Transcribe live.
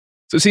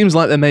So it seems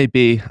like there may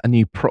be a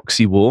new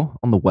proxy war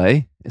on the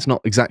way. It's not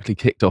exactly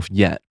kicked off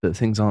yet, but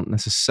things aren't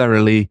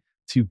necessarily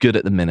too good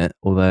at the minute,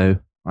 although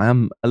I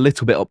am a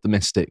little bit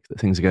optimistic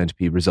that things are going to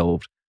be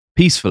resolved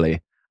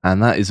peacefully.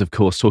 And that is, of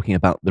course, talking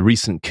about the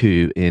recent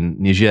coup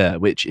in Niger,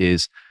 which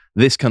is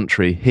this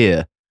country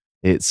here.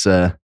 It's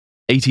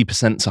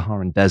 80%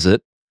 Saharan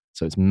desert,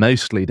 so it's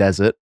mostly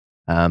desert.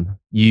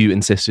 You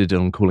insisted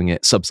on calling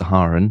it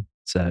sub-Saharan,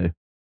 so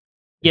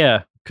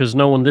Yeah, because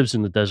no one lives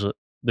in the desert.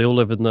 They all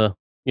live in the,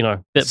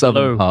 bit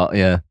southern below part,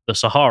 yeah. the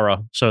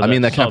Sahara. So I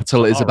mean, their they're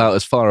capital is sub-Saharan. about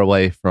as far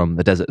away from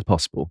the desert as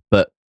possible.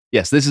 But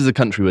yes, this is a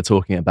country we're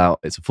talking about.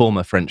 It's a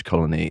former French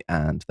colony,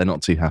 and they're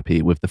not too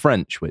happy with the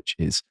French, which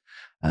is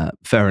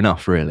fair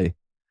enough, really.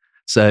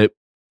 So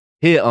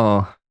here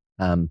are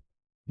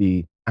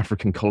the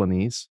African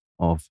colonies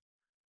of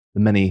the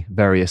many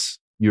various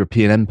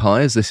European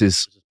empires. This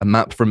is a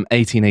map from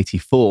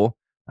 1884,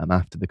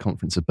 after the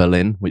Conference of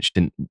Berlin, which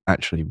didn't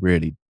actually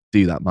really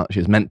do that much.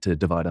 It was meant to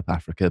divide up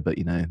Africa, but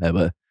there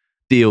were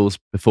deals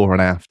before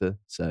and after,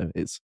 so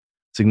its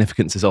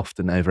significance is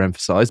often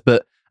overemphasized.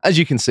 But as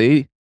you can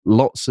see,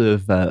 lots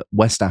of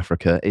West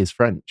Africa is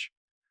French,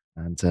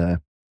 and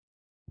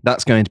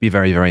that's going to be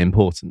very, very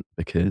important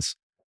because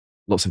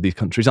lots of these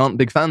countries aren't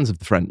big fans of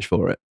the French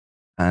for it,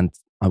 and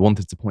I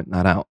wanted to point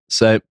that out.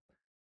 So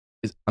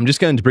I'm just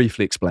going to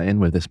briefly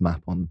explain with this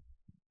map on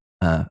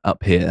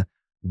up here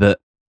that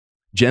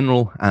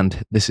General,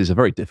 and this is a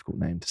very difficult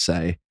name to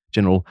say,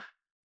 General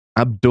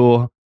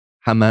Abdur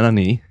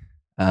Hamani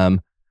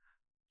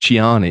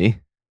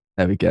Chiani,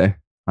 there we go.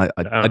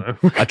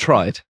 I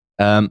tried.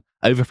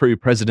 Overthrew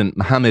President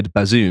Mohamed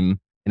Bazoum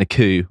in a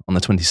coup on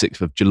the 26th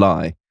of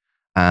July.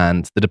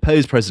 And the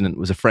deposed president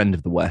was a friend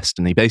of the West,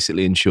 and he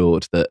basically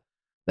ensured that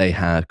they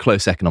had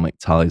close economic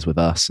ties with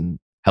us and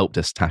helped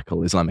us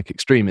tackle Islamic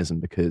extremism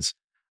because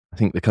I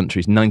think the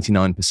country's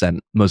 99%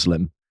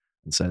 Muslim.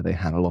 And so they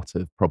had a lot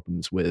of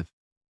problems with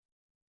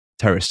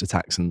terrorist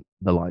attacks and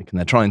the like, and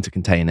they're trying to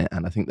contain it.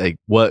 And I think they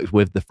worked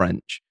with the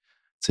French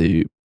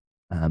to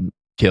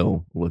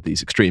kill all of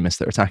these extremists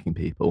that are attacking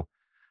people.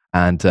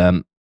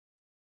 And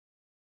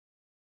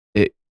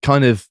it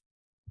kind of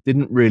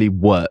didn't really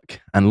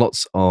work. And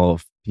lots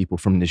of people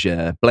from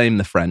Niger blame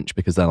the French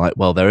because they're like,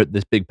 well, they're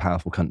this big,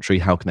 powerful country.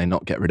 How can they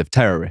not get rid of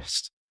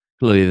terrorists?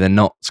 Clearly, they're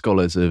not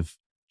scholars of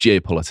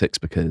geopolitics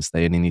because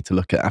they only need to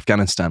look at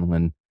Afghanistan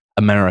when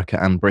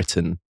America and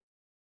Britain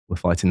were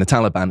fighting the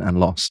Taliban and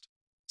lost.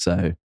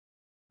 So,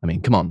 I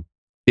mean, come on,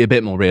 be a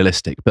bit more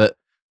realistic. But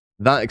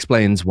that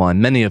explains why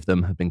many of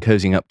them have been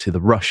cozying up to the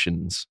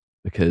Russians,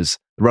 because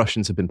the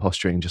Russians have been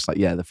posturing just like,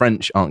 yeah, the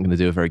French aren't going to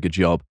do a very good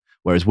job,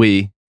 whereas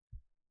we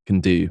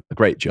can do a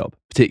great job,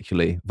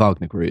 particularly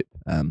Wagner Group,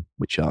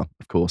 which are,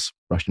 of course,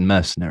 Russian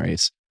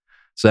mercenaries.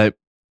 So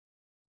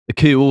the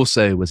coup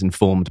also was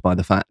informed by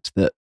the fact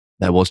that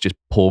there was just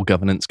poor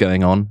governance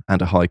going on and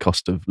a high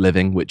cost of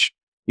living, which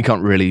you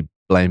can't really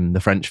blame the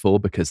French for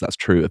because that's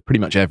true of pretty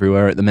much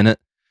everywhere at the minute.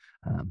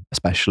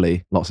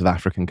 Especially lots of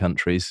African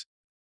countries.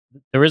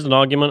 There is an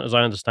argument, as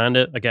I understand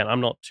it. Again, I'm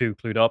not too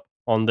clued up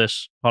on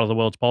this part of the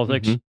world's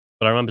politics,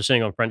 but I remember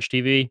seeing on French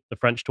TV, the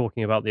French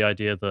talking about the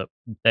idea that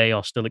they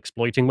are still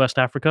exploiting West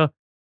Africa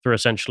through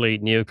essentially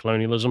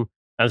neocolonialism.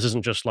 And this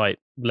isn't just like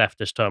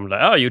leftist term,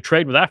 like, oh, you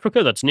trade with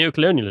Africa? That's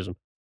neocolonialism.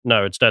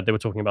 No, instead, they were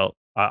talking about,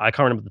 I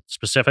can't remember the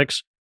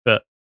specifics,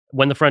 but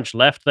when the French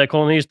left their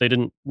colonies, they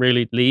didn't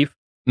really leave,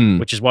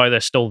 which is why they're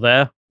still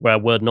there, where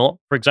we're not,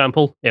 for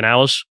example, in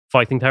ours,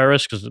 fighting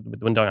terrorists, because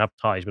we don't have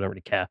ties, we don't really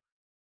care.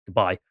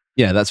 Goodbye.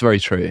 Yeah, that's very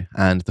true.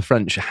 And the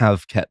French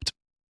have kept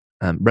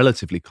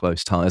relatively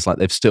close ties, like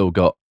they've still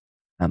got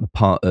a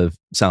part of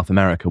South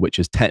America, which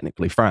is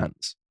technically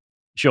France.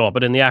 Sure,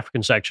 but in the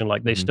African section,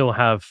 like they still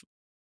have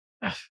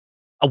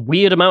a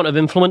weird amount of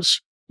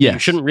influence you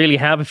shouldn't really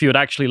have if you had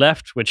actually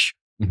left, which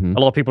a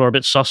lot of people are a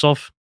bit sus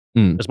of,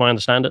 as I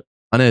understand it.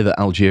 I know that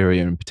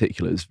Algeria in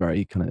particular is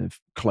very kind of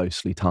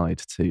closely tied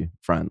to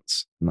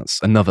France, and that's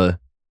another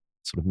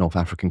sort of North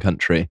African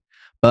country.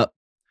 But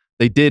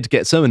they did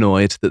get so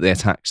annoyed that they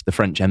attacked the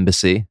French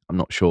embassy. I'm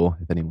not sure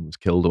if anyone was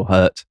killed or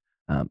hurt,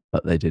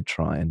 but they did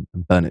try and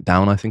burn it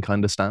down, I think I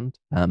understand.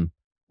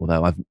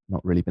 Although I've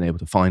not really been able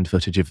to find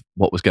footage of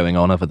what was going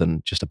on other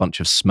than just a bunch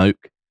of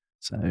smoke.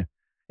 So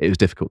it was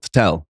difficult to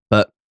tell.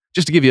 But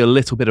just to give you a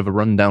little bit of a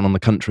rundown on the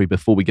country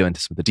before we go into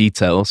some of the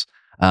details,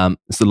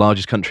 it's the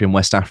largest country in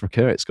West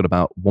Africa. It's got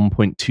about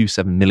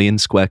 1.27 million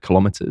square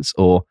kilometers,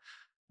 or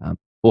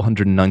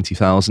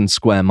 490,000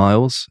 square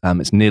miles.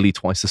 It's nearly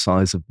twice the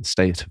size of the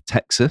state of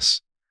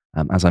Texas.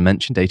 As I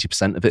mentioned,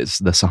 80% of it is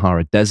the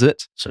Sahara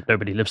Desert. So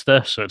nobody lives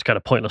there, so it's kind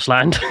of pointless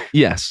land.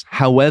 Yes.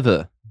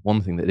 However,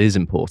 one thing that is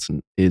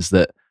important is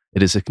that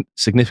it is a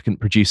significant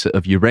producer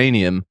of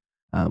uranium,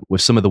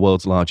 with some of the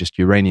world's largest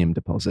uranium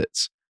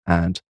deposits.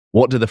 And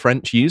what do the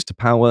French use to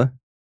power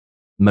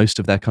most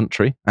of their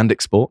country and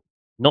export?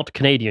 Not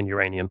Canadian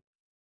uranium.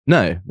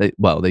 No,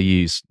 they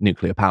use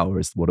nuclear power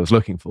is what I was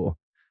looking for.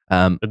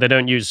 But they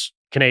don't use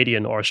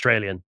Canadian or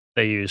Australian.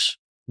 They use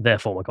their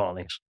former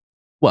colonies.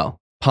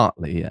 Well,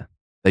 partly, yeah.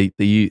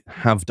 they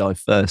have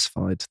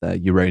diversified their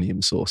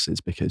uranium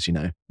sources because,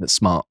 that's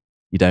smart.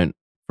 You don't,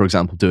 for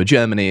example, do a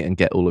Germany and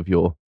get all of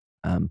your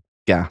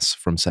gas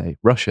from, say,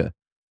 Russia,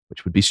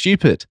 which would be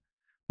stupid.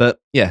 But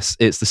yes,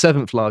 it's the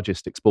seventh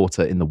largest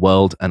exporter in the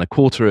world, and a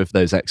quarter of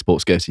those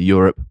exports go to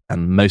Europe,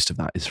 and most of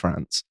that is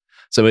France.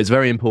 So it's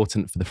very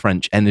important for the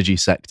French energy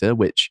sector,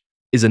 which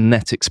is a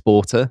net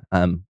exporter.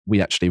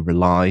 We actually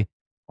rely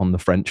on the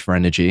French for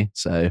energy,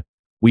 so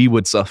we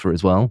would suffer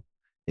as well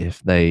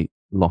if they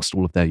lost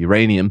all of their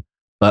uranium.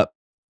 But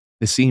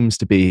there seems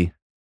to be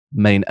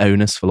main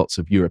onus for lots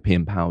of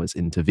European powers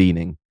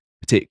intervening,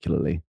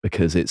 particularly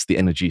because it's the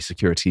energy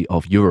security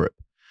of Europe.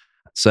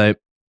 So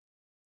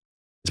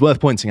it's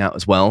worth pointing out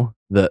as well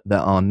that there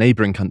are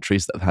neighboring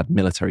countries that have had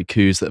military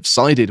coups that have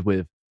sided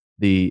with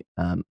the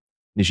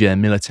Niger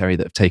military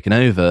that have taken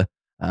over.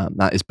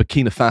 That is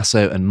Burkina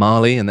Faso and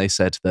Mali, and they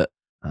said that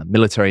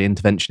military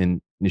intervention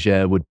in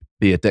Niger would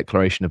be a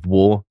declaration of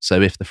war.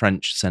 So if the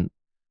French sent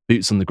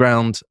boots on the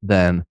ground,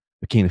 then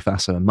Burkina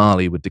Faso and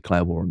Mali would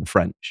declare war on the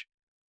French.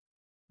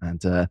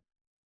 And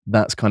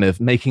that's kind of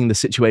making the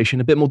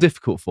situation a bit more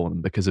difficult for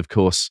them because, of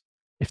course,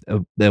 if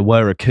there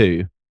were a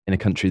coup in a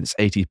country that's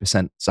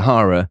 80%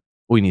 Sahara,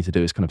 all you need to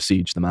do is kind of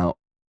siege them out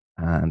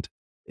and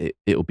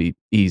it'll be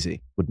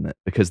easy, wouldn't it?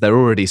 Because they're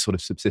already sort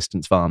of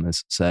subsistence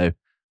farmers. So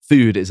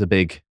food is a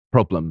big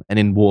problem. And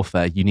in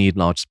warfare, you need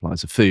large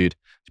supplies of food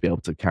to be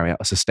able to carry out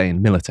a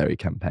sustained military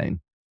campaign.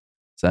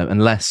 So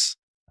unless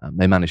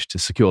they manage to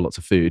secure lots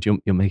of food,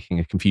 you're making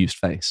a confused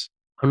face.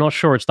 I'm not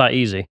sure it's that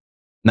easy.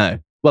 No.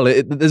 Well,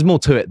 there's more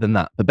to it than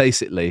that. But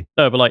basically...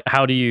 No, but like,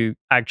 how do you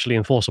actually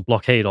enforce a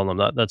blockade on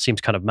them? That seems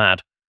kind of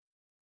mad.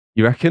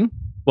 You reckon?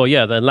 Well,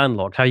 yeah, they're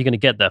landlocked. How are you going to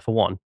get there, for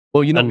one?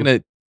 Well,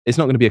 it's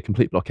not going to be a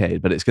complete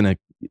blockade, but it's going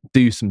to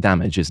do some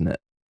damage, isn't it?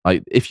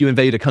 Like, if you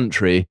invade a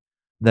country,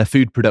 their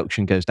food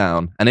production goes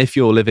down. And if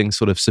you're living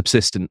sort of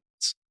subsistence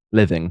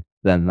living,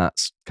 then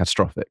that's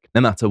catastrophic,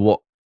 no matter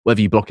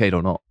whether you blockade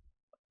or not.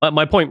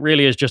 My point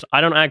really is just, I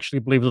don't actually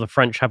believe that the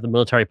French have the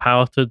military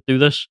power to do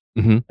this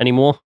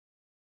anymore.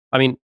 I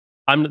mean,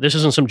 this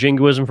isn't some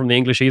jingoism from the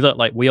English either.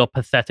 Like, we are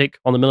pathetic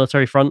on the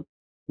military front.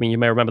 I mean, you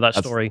may remember that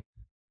story.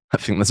 I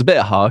think that's a bit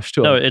harsh.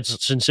 No,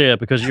 it's sincere,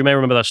 because you may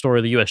remember that story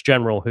of the US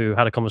general who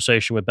had a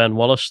conversation with Ben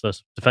Wallace, the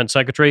defense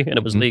secretary, and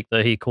it was leaked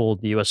that he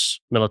called the US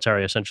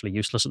military essentially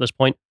useless at this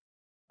point.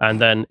 And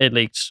then it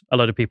leaked, a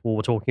load of people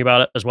were talking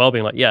about it as well,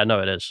 being like, yeah,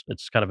 no, it is.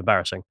 It's kind of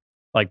embarrassing.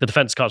 Like, the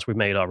defense cuts we've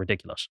made are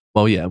ridiculous.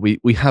 Well, yeah,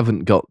 we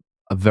haven't got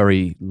a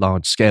very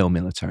large scale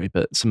military,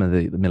 but some of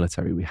the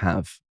military we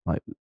have,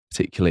 like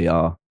particularly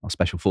our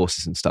special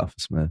forces and stuff,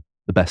 are some of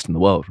the best in the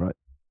world, right?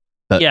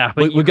 But yeah,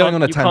 but we're going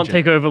on a tangent. You can't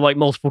take over like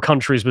multiple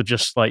countries with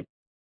just like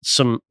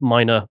some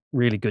minor,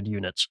 really good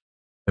units.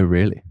 Oh,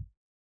 really?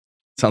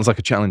 Sounds like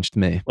a challenge to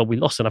me. Well, we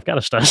lost in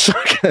Afghanistan. So.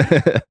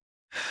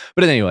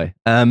 But anyway,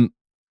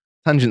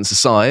 tangents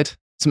aside,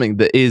 something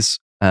that is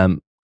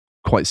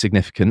quite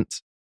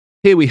significant.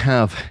 Here we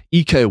have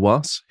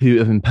ECOWAS, who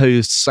have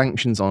imposed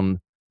sanctions on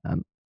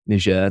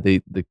Niger,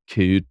 the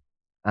coup,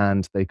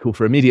 and they call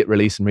for immediate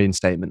release and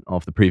reinstatement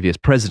of the previous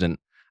president.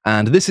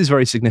 And this is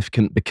very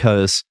significant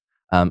because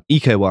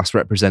ECOWAS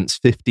represents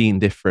 15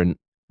 different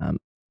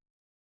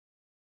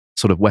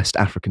sort of West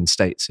African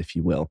states, if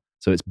you will.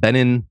 So it's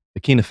Benin,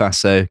 Burkina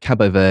Faso,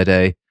 Cabo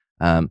Verde,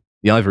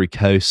 the Ivory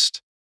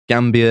Coast,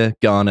 Gambia,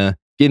 Ghana,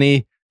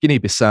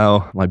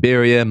 Guinea-Bissau,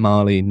 Liberia,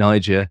 Mali,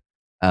 Niger.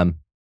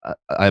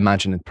 I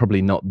imagine it's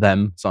probably not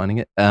them signing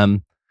it.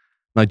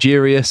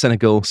 Nigeria,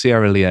 Senegal,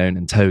 Sierra Leone,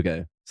 and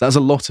Togo. So that's a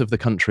lot of the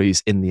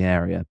countries in the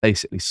area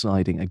basically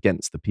siding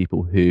against the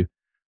people who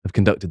have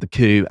conducted the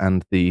coup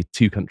and the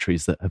two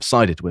countries that have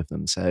sided with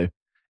them. So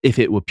if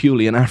it were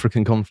purely an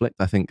African conflict,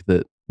 I think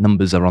that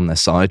numbers are on their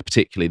side,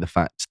 particularly the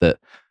fact that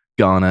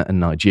Ghana and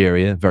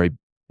Nigeria, very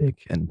big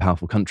and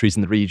powerful countries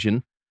in the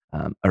region,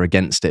 are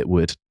against it,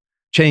 would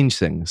change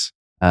things.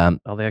 Are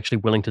they actually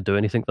willing to do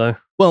anything, though?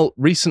 Well,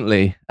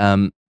 recently,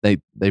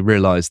 they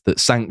realized that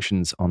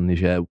sanctions on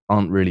Niger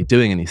aren't really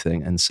doing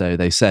anything, and so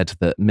they said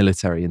that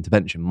military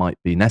intervention might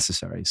be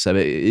necessary. So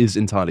it is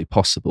entirely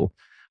possible.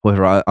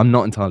 However, I'm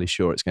not entirely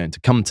sure it's going to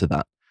come to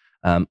that.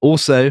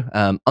 Also,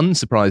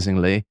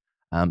 unsurprisingly,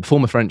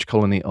 former French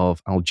colony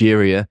of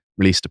Algeria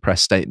released a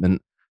press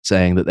statement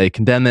saying that they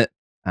condemn it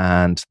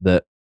and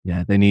that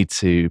they need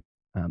to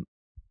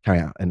carry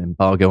out an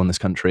embargo on this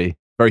country.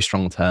 Very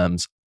strong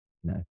terms.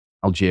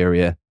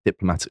 Algeria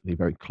diplomatically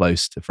very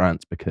close to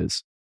France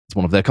because it's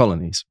one of their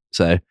colonies.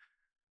 So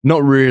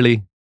not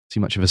really too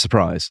much of a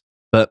surprise.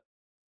 But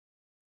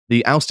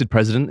the ousted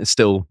president is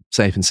still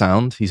safe and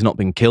sound. He's not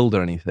been killed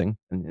or anything.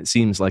 And it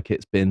seems like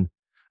it's been,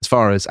 as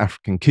far as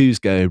African coups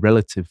go,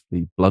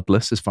 relatively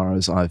bloodless, as far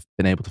as I've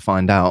been able to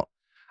find out.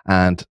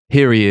 And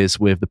here he is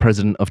with the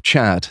president of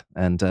Chad.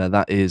 And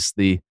that is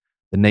the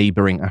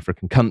neighboring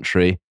African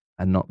country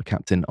and not the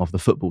captain of the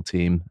football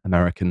team,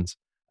 Americans.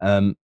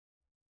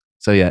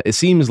 So yeah, it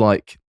seems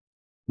like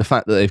the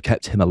fact that they've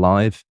kept him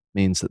alive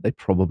means that they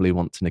probably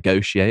want to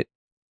negotiate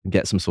and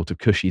get some sort of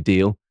cushy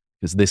deal,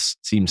 because this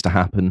seems to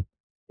happen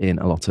in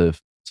a lot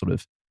of sort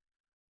of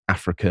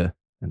Africa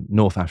and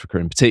North Africa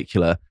in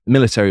particular, the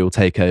military will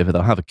take over,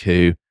 they'll have a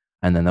coup,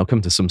 and then they'll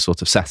come to some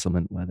sort of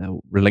settlement where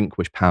they'll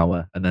relinquish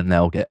power, and then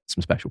they'll get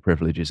some special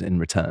privileges in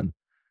return.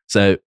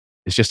 So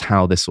it's just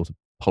how this sort of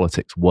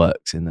politics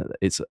works, in that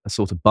it's a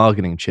sort of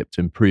bargaining chip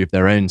to improve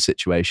their own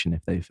situation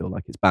if they feel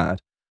like it's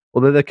bad.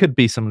 Although there could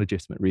be some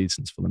legitimate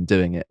reasons for them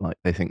doing it, like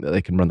they think that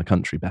they can run the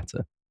country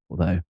better.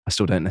 Although I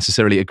still don't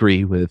necessarily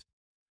agree with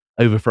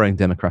overthrowing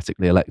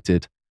democratically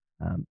elected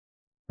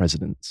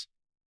presidents.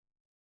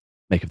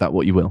 Make of that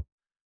what you will.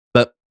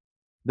 But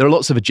there are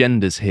lots of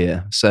agendas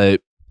here. So,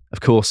 of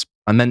course,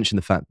 I mentioned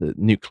the fact that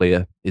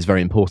nuclear is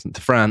very important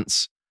to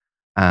France,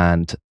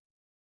 and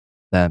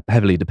they're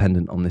heavily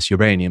dependent on this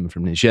uranium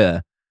from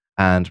Niger.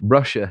 And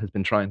Russia has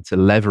been trying to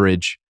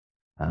leverage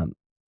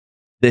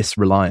this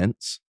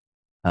reliance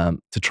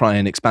to try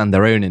and expand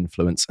their own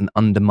influence and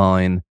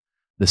undermine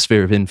the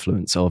sphere of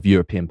influence of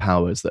European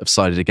powers that have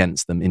sided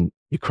against them in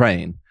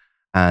Ukraine.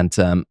 And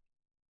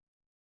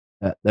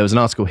there was an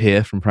article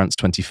here from France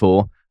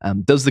 24.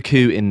 Does the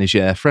coup in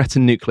Niger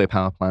threaten nuclear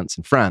power plants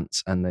in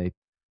France? And they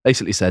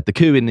basically said the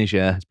coup in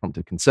Niger has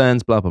prompted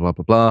concerns, blah, blah, blah,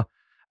 blah,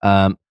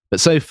 blah. But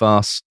so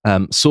far,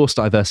 source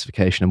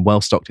diversification and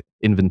well-stocked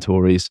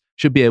inventories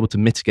should be able to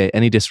mitigate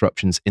any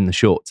disruptions in the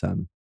short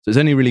term. So it's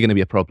only really going to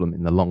be a problem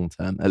in the long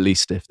term, at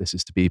least if this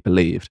is to be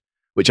believed,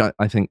 which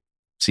I think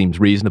seems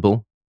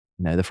reasonable.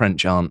 You know, the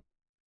French aren't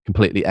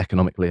completely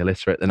economically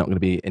illiterate. They're not going to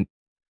be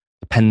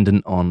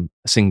dependent on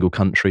a single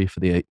country for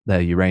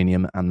their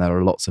uranium, and there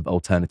are lots of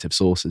alternative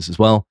sources as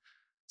well.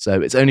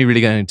 So it's only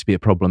really going to be a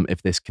problem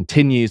if this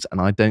continues,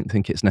 and I don't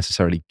think it's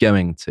necessarily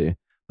going to.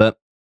 But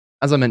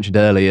as I mentioned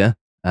earlier,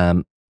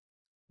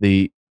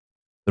 the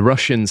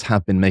Russians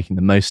have been making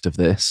the most of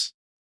this.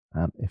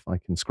 If I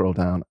can scroll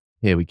down,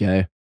 here we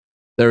go.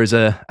 There is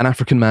an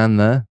African man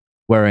there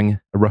wearing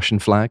a Russian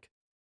flag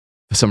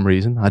for some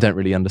reason. I don't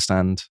really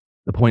understand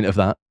the point of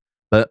that.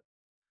 But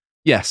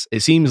yes,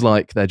 it seems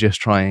like they're just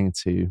trying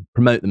to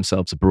promote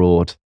themselves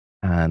abroad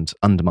and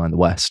undermine the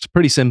West.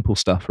 Pretty simple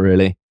stuff,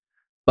 really.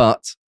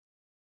 But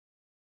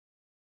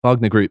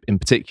Wagner Group in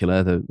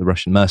particular, the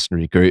Russian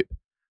mercenary group,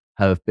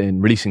 have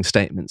been releasing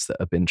statements that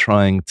have been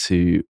trying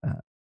to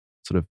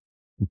sort of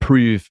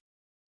improve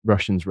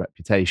Russians'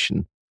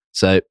 reputation.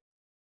 So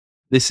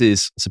this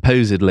is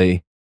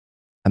supposedly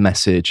a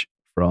message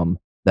from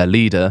their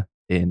leader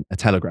in a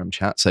Telegram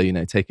chat. So, you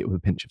know, take it with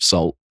a pinch of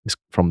salt. It's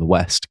from the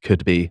West,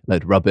 could be a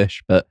load of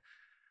rubbish. But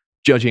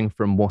judging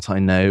from what I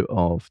know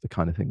of the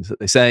kind of things that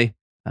they say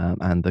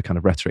and the kind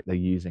of rhetoric they're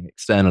using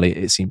externally,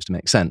 it seems to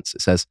make sense.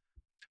 It says,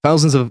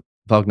 thousands of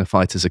Wagner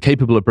fighters are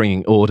capable of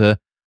bringing order,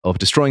 of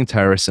destroying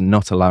terrorists and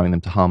not allowing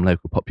them to harm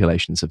local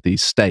populations of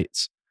these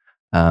states.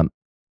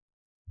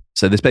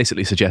 So this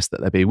basically suggests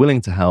that they'd be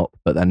willing to help,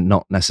 but they're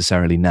not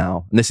necessarily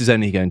now. And this is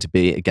only going to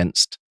be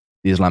against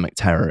the Islamic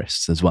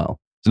terrorists as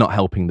well. It's not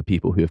helping the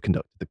people who have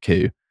conducted the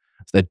coup.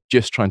 So they're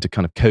just trying to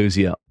kind of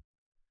cozy up.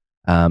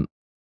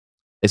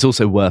 It's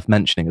also worth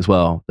mentioning as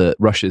well that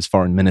Russia's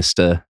foreign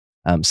minister,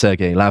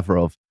 Sergei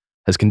Lavrov,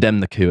 has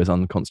condemned the coup as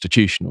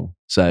unconstitutional.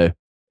 So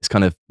it's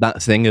kind of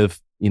that thing of,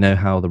 you know,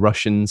 how the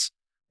Russians,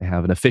 they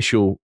have an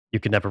official...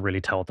 You can never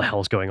really tell what the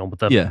hell's going on with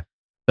them. Yeah.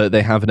 But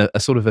they have a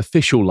sort of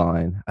official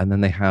line, and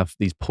then they have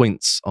these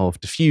points of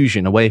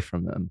diffusion away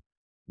from them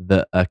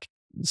that are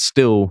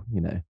still, you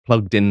know,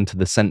 plugged into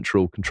the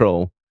central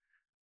control,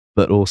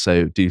 but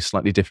also do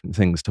slightly different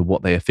things to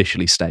what they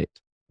officially state.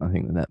 I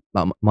think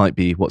that might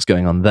be what's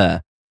going on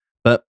there.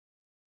 But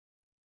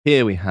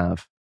here we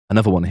have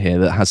another one here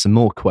that has some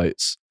more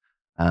quotes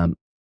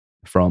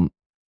from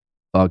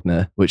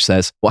Wagner, which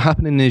says, what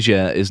happened in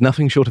Niger is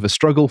nothing short of a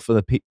struggle for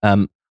the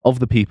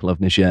people of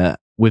Niger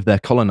with their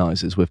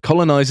colonizers,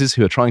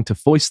 who are trying to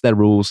foist their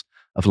rules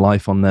of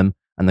life on them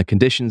and the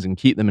conditions and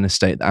keep them in a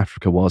state that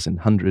Africa was in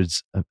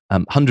hundreds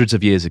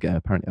of years ago.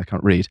 Apparently, I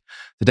can't read.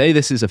 Today,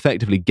 this is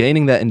effectively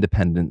gaining their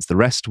independence. The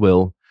rest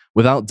will,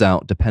 without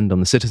doubt, depend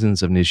on the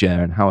citizens of Niger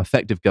and how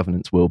effective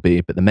governance will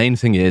be. But the main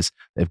thing is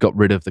they've got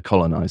rid of the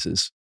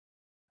colonizers.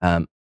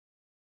 I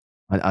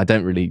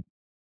don't really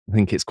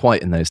think it's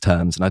quite in those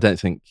terms, and I don't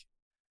think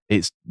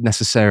it's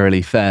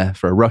necessarily fair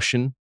for a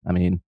Russian. I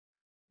mean,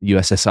 the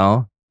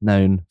USSR,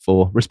 known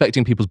for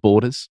respecting people's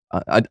borders.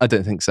 I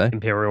don't think so.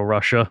 Imperial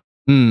Russia.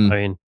 I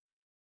mean,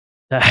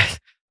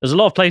 there's a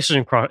lot of places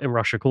in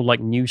Russia called like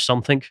New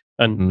something,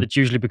 and it's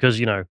usually because,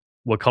 you know,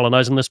 we're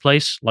colonizing this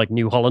place, like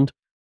New Holland.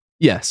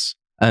 Yes,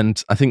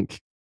 and I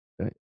think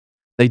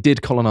they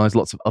did colonize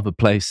lots of other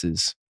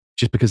places.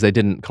 Just because they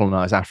didn't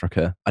colonize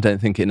Africa, I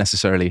don't think it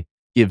necessarily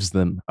gives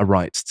them a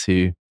right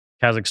to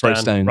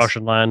Kazakhstan,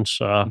 Russian land,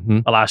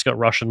 Alaska,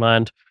 Russian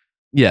land.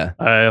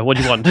 Yeah. What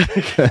do you want?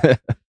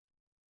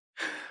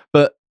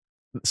 But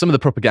some of the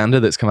propaganda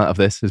that's come out of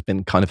this has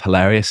been kind of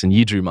hilarious, and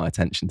you drew my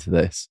attention to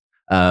this.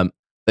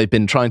 They've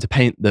been trying to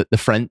paint the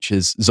French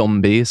as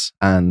zombies,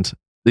 and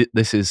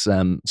this is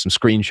some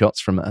screenshots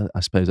from, I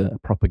suppose, a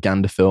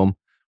propaganda film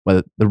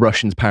where the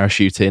Russians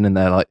parachute in and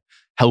they're like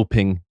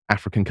helping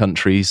African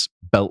countries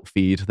belt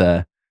feed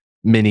their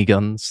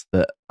miniguns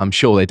that I'm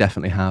sure they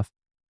definitely have.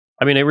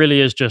 I mean, it really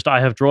is just, I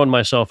have drawn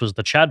myself as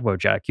the Chad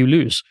Wojak, you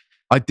lose.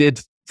 I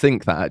did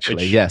think that,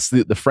 actually. Yes,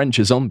 the French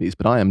are zombies,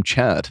 but I am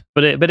Chad.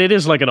 But it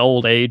is like an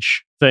old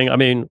age thing. I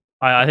mean,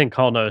 I think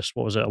Carl noticed,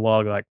 what was it, a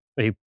while ago, like,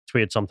 he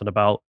tweeted something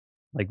about,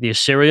 like, the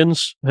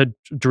Assyrians had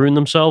drewn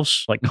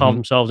themselves, like, carved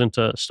themselves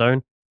into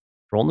stone.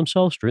 Drewn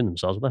themselves?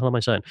 What the hell am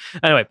I saying?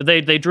 Anyway, but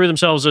they drew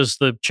themselves as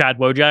the Chad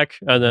Wojak,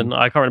 and then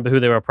I can't remember who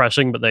they were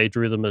oppressing, but they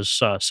drew them as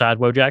Sad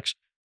Wojaks.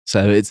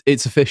 So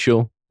it's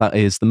official. That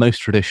is the most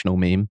traditional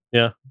meme.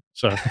 Yeah,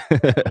 so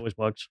it always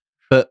works.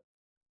 But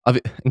I've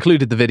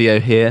included the video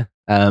here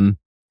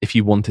if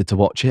you wanted to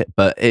watch it,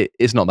 but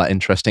it's not that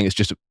interesting.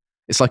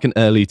 It's like an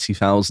early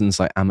 2000s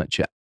like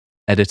amateur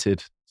edited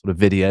sort of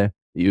video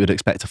that you would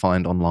expect to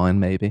find online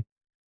maybe.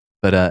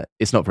 But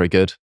it's not very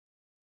good.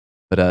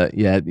 But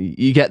yeah,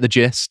 you get the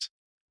gist.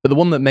 But the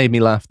one that made me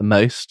laugh the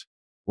most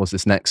was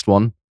this next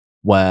one,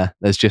 where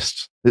there's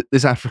just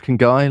this African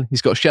guy.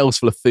 He's got shelves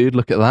full of food.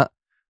 Look at that.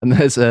 And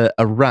there's a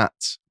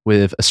rat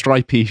with a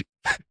stripy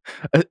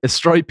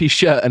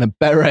shirt and a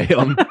beret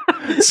on,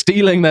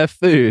 stealing their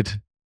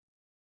food.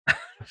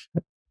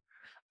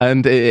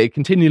 And it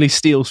continually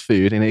steals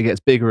food, and it gets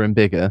bigger and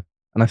bigger.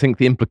 And I think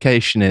the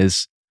implication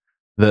is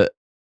that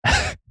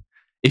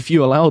if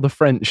you allow the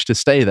French to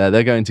stay there,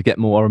 they're going to get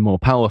more and more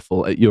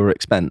powerful at your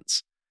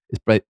expense. Is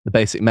the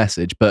basic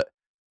message. But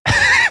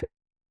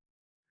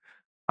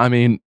I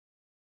mean,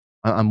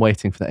 I'm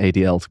waiting for the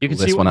ADL to call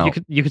this one out.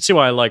 You can see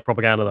why I like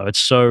propaganda, though. It's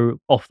so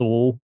off the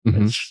wall.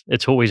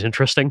 It's always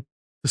interesting,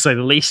 to say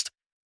the least.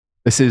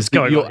 This is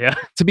going on, yeah.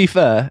 To be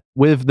fair,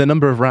 with the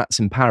number of rats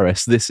in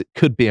Paris, this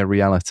could be a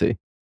reality.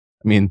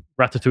 I mean,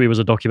 Ratatouille was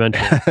a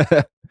documentary.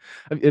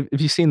 Have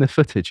you seen the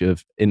footage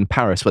in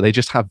Paris where they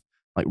just have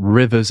like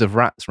rivers of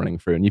rats running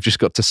through, and you've just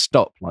got to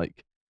stop,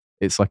 like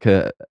it's like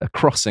a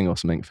crossing or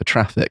something for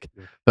traffic?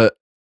 But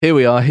here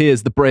we are.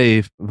 Here's the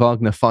brave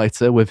Wagner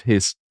fighter with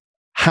his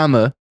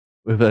hammer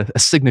with a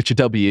signature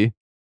W.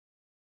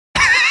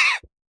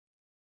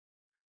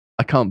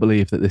 I can't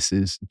believe that this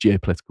is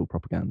geopolitical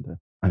propaganda.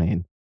 I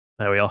mean,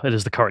 there we are. It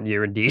is the current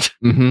year indeed.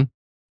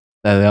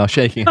 There they are,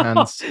 shaking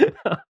hands,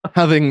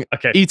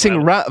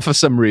 eating rat for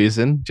some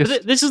reason.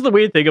 This is the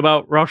weird thing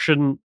about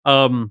Russian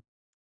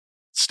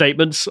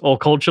statements or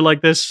culture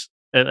like this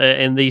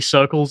in these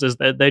circles, is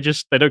that they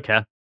don't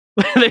care.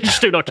 They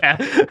just do not care.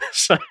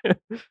 So.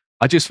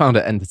 I just found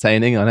it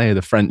entertaining. I know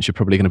the French are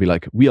probably going to be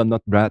like, we are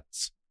not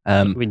rats.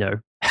 We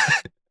know.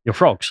 You're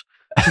frogs.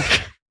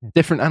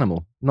 Different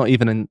animal, not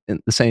even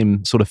in the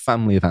same sort of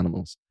family of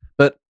animals.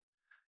 But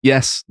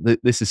yes,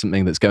 this is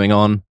something that's going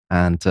on.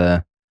 And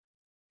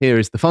here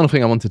is the final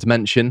thing I wanted to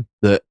mention,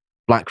 that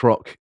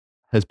BlackRock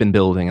has been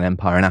building an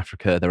empire in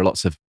Africa. There are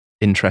lots of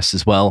interests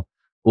as well.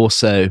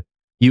 Also,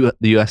 the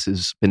US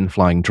has been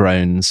flying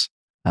drones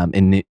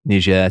in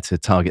Niger to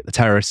target the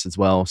terrorists as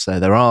well. So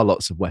there are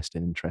lots of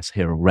Western interests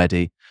here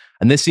already.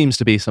 And this seems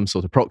to be some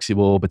sort of proxy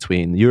war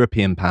between the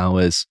European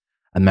powers,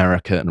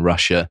 America and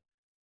Russia.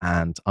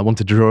 And I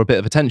wanted to draw a bit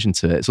of attention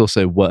to it. It's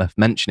also worth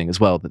mentioning as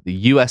well that the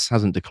US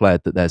hasn't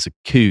declared that there's a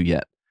coup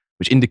yet,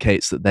 which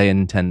indicates that they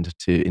intend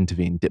to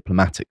intervene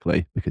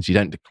diplomatically, because you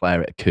don't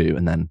declare it a coup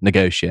and then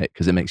negotiate,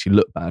 because it makes you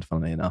look bad,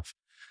 funnily enough.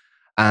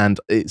 And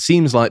it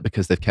seems like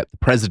because they've kept the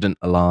president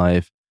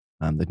alive,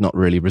 they've not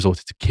really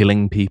resorted to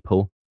killing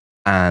people,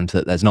 and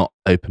that there's not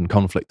open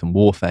conflict and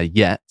warfare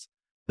yet,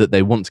 that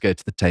they want to go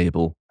to the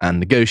table and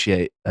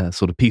negotiate a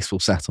sort of peaceful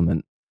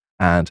settlement.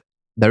 And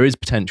there is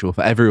potential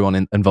for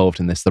everyone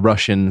involved in this. The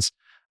Russians,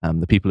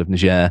 the people of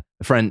Niger,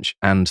 the French,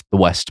 and the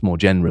West more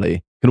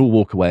generally can all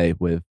walk away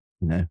with,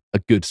 a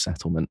good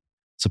settlement,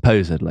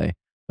 supposedly.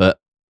 But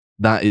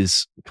that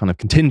is kind of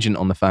contingent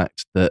on the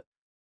fact that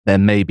there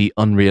may be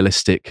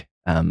unrealistic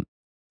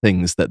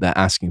things that they're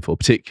asking for.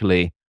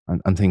 Particularly,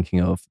 I'm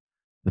thinking of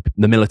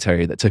the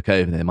military that took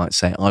over. They might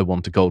say, I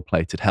want a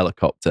gold-plated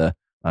helicopter.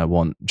 I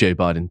want Joe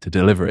Biden to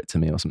deliver it to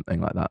me, or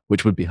something like that,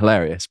 which would be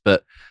hilarious.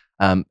 But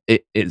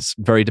it's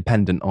very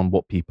dependent on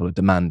what people are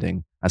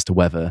demanding as to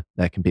whether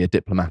there can be a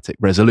diplomatic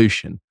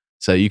resolution.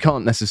 So you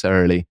can't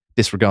necessarily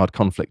disregard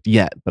conflict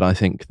yet, but I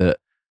think that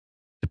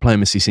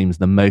diplomacy seems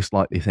the most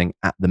likely thing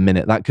at the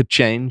minute. That could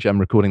change. I'm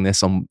recording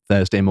this on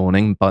Thursday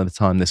morning. By the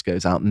time this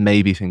goes out,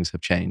 maybe things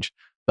have changed.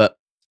 But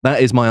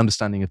that is my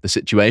understanding of the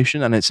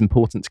situation, and it's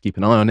important to keep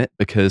an eye on it,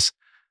 because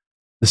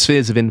the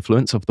spheres of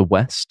influence of the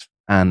West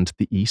and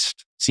the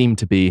East seem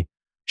to be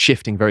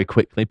shifting very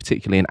quickly,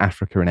 particularly in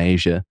Africa and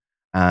Asia.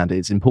 And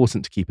it's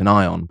important to keep an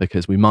eye on,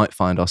 because we might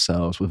find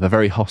ourselves with a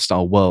very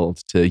hostile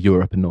world to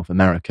Europe and North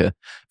America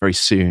very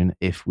soon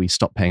if we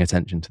stop paying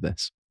attention to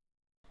this.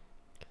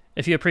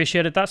 If you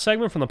appreciated that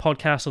segment from the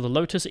podcast of the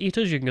Lotus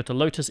Eaters, you can go to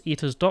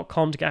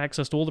lotuseaters.com to get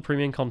access to all the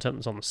premium content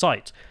that's on the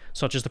site,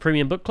 such as the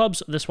premium book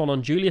clubs, this one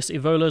on Julius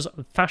Evola's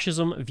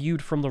Fascism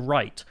Viewed from the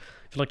Right.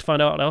 If you'd like to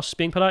find out what else is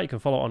being put out, you can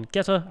follow on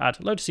Getter at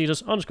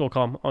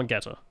lotuseaters_com on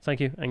Getter. Thank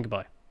you and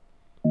goodbye.